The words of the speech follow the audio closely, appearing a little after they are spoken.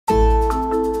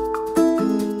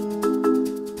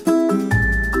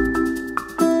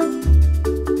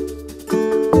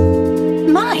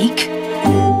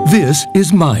This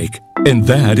is Mike, and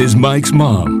that is Mike's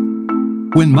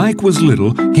mom. When Mike was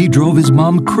little, he drove his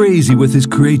mom crazy with his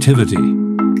creativity.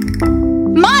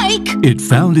 Mike! It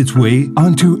found its way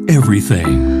onto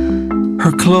everything.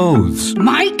 Her clothes.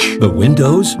 Mike! The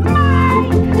windows.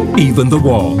 Even the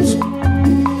walls.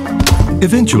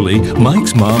 Eventually,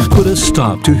 Mike's mom put a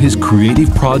stop to his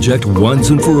creative project once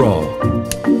and for all.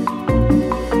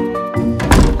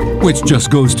 Which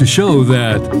just goes to show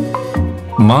that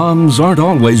moms aren't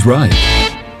always right.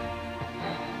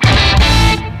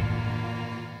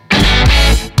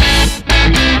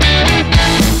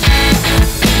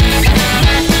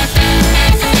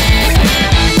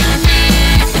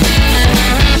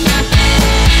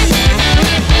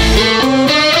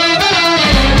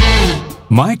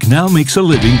 Mike now makes a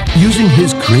living using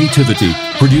his creativity,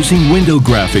 producing window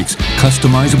graphics,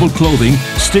 customizable clothing,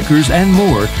 stickers, and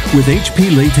more with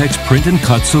HP Latex print and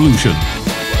cut solution.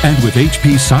 And with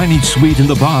HP Signage Suite in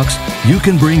the box, you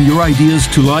can bring your ideas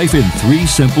to life in 3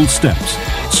 simple steps.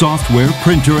 Software,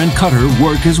 printer, and cutter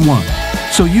work as one,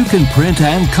 so you can print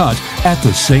and cut at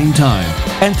the same time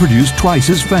and produce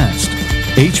twice as fast.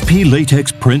 HP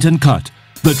Latex Print and Cut,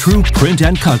 the true print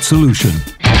and cut solution.